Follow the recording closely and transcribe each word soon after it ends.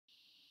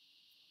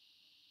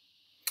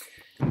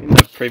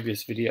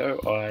previous video,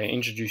 I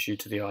introduced you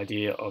to the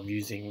idea of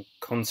using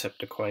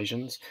concept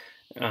equations,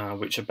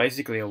 which are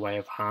basically a way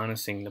of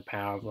harnessing the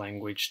power of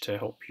language to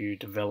help you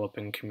develop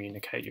and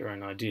communicate your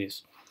own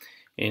ideas.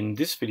 In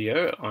this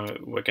video,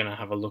 we're going to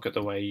have a look at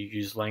the way you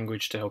use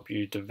language to help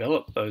you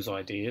develop those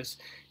ideas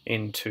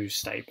into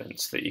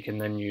statements that you can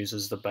then use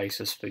as the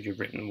basis for your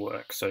written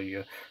work, so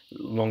your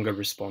longer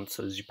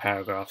responses, your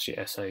paragraphs, your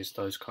essays,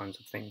 those kinds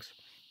of things.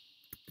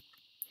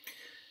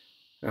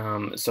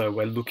 So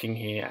we're looking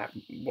here at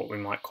what we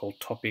might call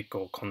topic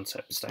or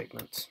concept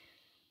statements.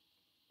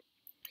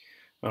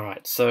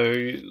 Alright,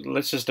 so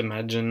let's just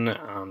imagine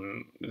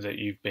that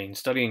you've been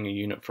studying a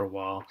unit for a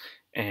while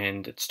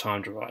and it's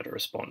time to write a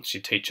response.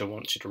 Your teacher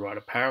wants you to write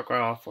a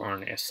paragraph or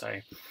an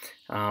essay,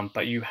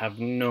 but you have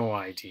no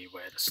idea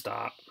where to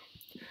start.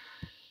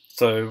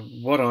 So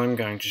what I'm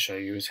going to show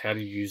you is how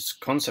to use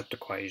concept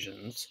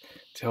equations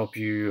to help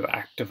you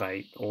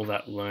activate all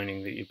that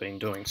learning that you've been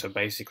doing. So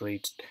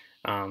basically,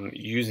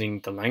 using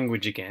the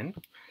language again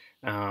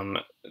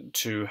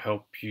to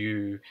help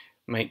you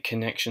make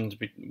connections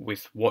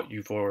with what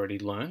you've already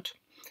learnt,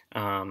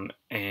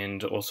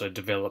 and also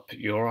develop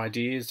your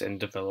ideas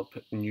and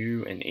develop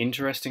new and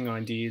interesting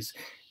ideas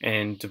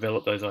and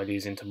develop those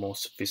ideas into more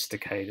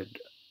sophisticated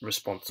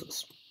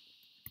responses.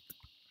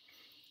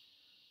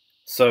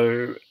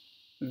 So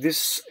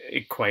this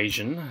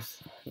equation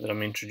that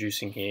I'm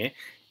introducing here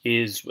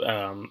is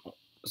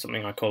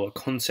something I call a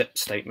concept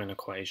statement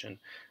equation.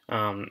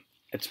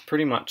 It's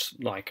pretty much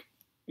like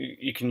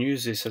you can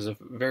use this as a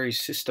very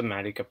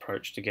systematic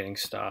approach to getting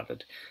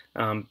started,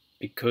 and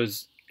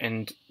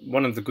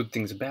one of the good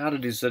things about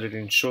it is that it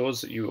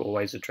ensures that you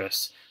always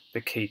address the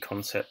key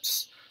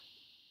concepts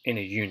in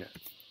a unit.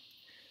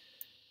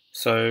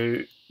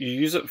 So you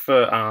use it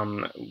for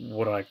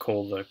what I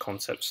call the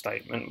concept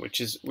statement,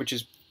 which is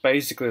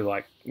basically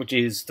which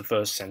is the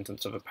first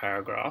sentence of a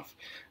paragraph,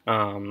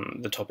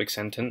 the topic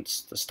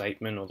sentence, the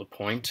statement or the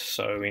point.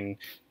 So in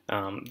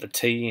the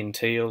T in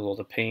teal, or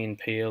the P in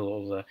peel,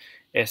 or the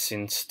S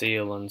in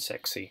steel and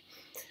sexy.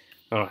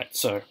 Alright,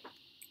 so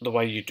the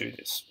way you do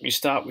this, you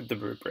start with the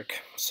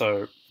rubric.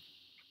 So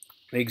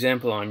the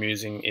example I'm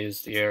using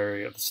is the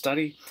area of the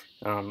study,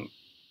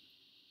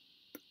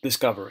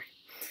 discovery.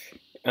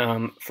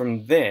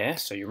 From there,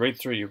 so you read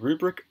through your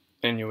rubric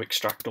and you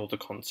extract all the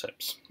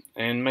concepts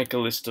and make a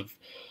list of,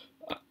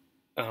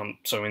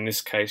 so in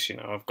this case,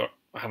 I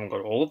haven't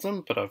got all of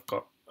them, but I've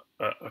got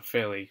a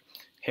fairly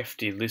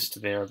hefty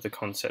list there of the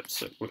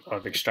concepts that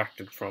I've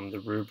extracted from the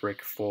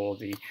rubric for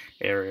the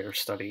area of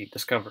study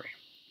discovery.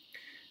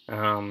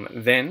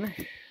 Then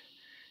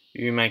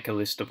you make a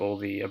list of all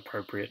the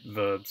appropriate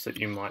verbs that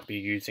you might be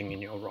using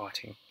in your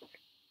writing.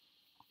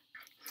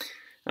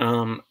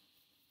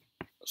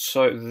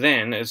 So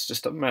then it's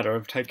just a matter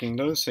of taking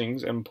those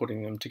things and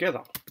putting them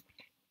together.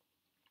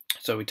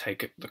 So we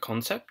take the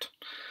concept,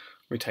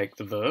 we take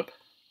the verb,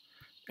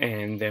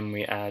 and then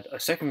we add a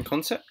second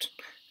concept,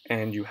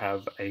 and you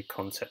have a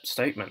concept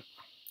statement.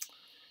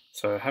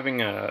 So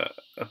having a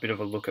bit of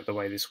a look at the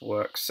way this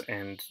works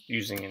and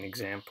using an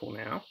example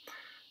now,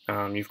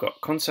 you've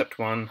got concept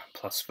 1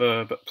 plus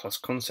verb plus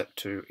concept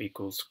 2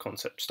 equals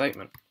concept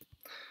statement.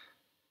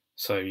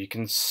 So you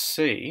can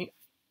see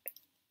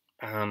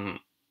on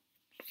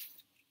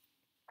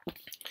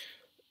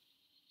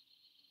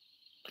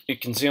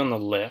the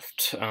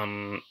left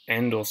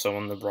and also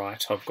on the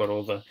right, I've got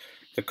all the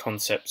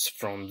concepts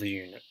from the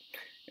unit.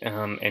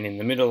 And in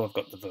the middle, I've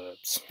got the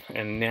verbs.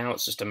 And now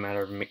it's just a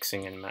matter of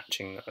mixing and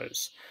matching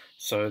those.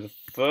 So the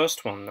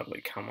first one that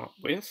we come up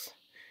with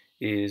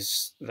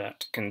is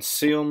that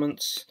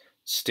concealments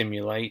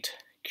stimulate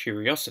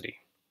curiosity.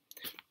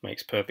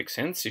 Makes perfect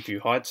sense. If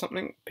you hide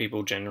something,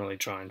 people generally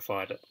try and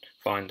find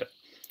it.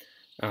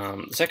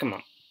 The second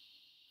one.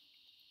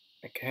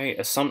 Okay,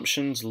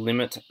 assumptions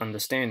limit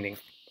understanding.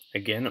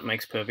 Again, it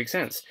makes perfect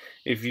sense.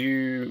 If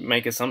you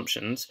make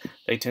assumptions,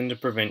 they tend to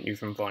prevent you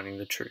from finding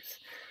the truth.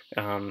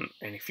 And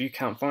if you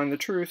can't find the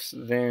truth,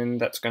 then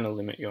that's going to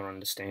limit your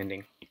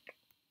understanding.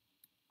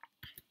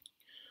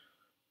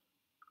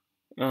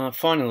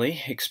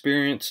 Finally,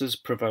 experiences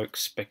provoke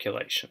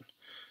speculation.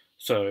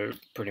 So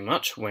pretty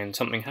much when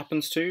something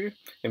happens to you,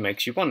 it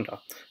makes you wonder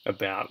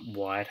about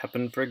why it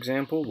happened, for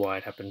example, why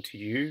it happened to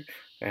you,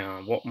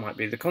 what might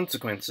be the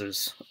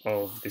consequences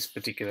of this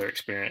particular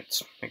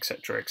experience,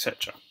 etc.,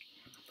 etc.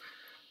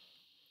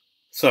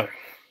 So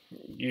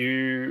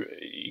you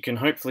can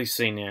hopefully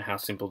see now how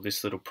simple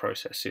this little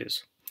process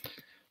is.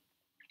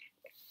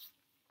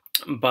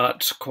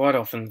 But quite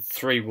often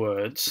 3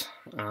 words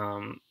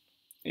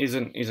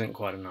isn't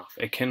quite enough.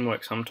 It can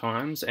work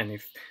sometimes,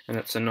 and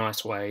it's a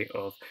nice way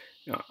of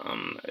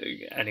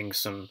adding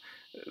some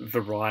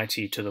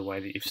variety to the way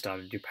that you've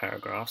started your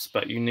paragraphs,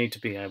 but you need to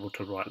be able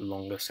to write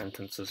longer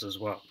sentences as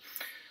well.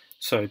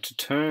 So to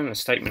turn a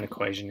statement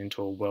equation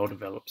into a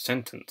well-developed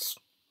sentence,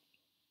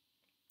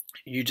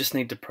 you just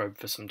need to probe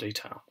for some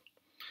detail.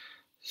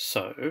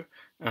 So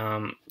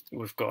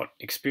we've got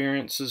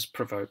experiences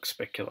provoke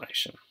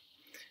speculation.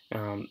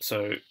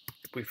 So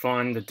we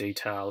find the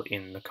detail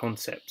in the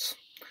concepts.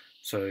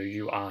 So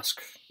you ask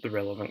the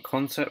relevant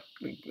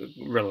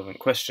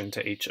question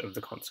to each of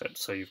the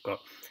concepts. So you've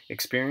got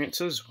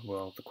experiences.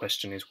 Well, the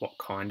question is what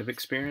kind of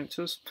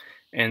experiences,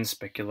 and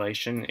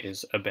speculation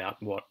is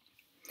about what.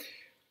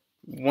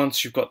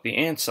 Once you've got the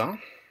answer,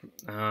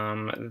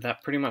 that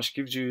pretty much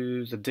gives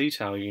you the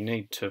detail you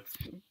need to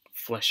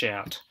flesh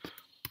out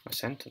a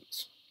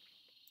sentence.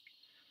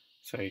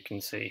 So you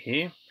can see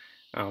here,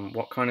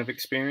 what kind of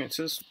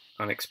experiences?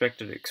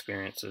 Unexpected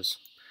experiences.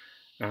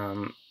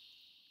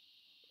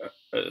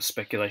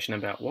 Speculation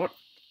about what?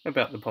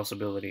 About the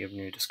possibility of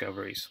new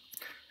discoveries.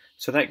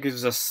 So that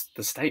gives us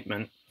the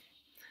statement,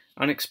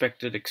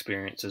 unexpected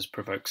experiences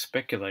provoke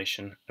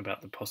speculation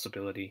about the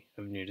possibility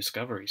of new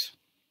discoveries.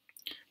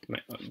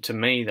 To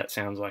me, that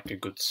sounds like a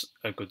good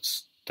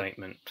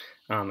statement.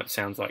 It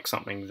sounds like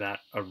something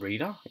that a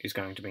reader is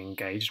going to be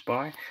engaged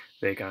by.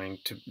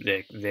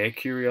 Their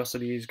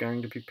curiosity is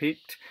going to be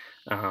piqued.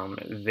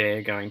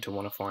 They're going to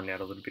want to find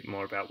out a little bit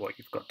more about what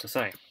you've got to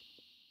say.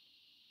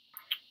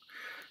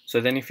 So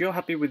then if you're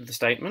happy with the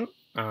statement,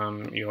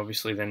 you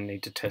obviously then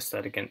need to test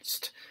that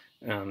against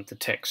the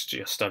text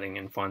you're studying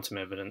and find some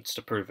evidence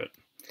to prove it.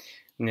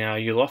 Now,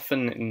 you'll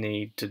often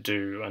need to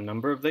do a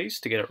number of these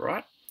to get it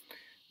right,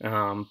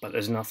 but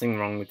there's nothing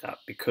wrong with that,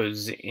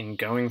 because in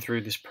going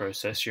through this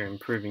process, you're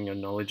improving your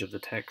knowledge of the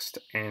text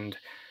and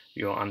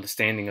your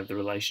understanding of the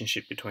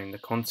relationship between the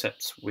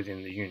concepts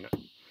within the unit.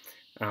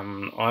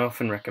 I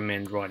often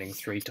recommend writing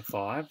 3 to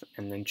 5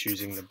 and then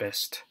choosing the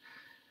best.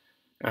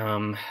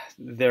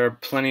 There are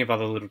plenty of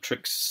other little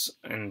tricks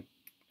and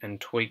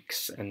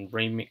tweaks and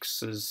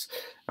remixes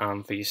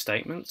for your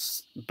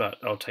statements, but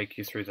I'll take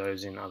you through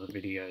those in other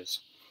videos.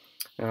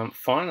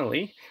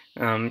 Finally,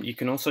 you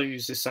can also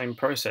use this same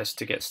process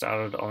to get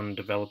started on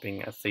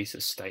developing a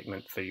thesis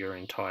statement for your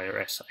entire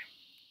essay.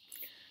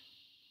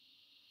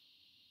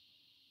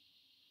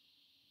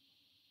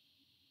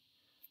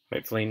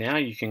 Hopefully now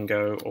you can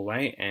go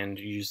away and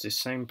use this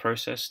same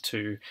process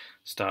to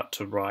start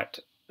to write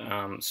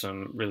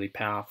some really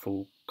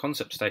powerful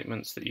concept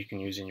statements that you can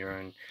use in your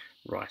own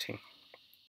writing.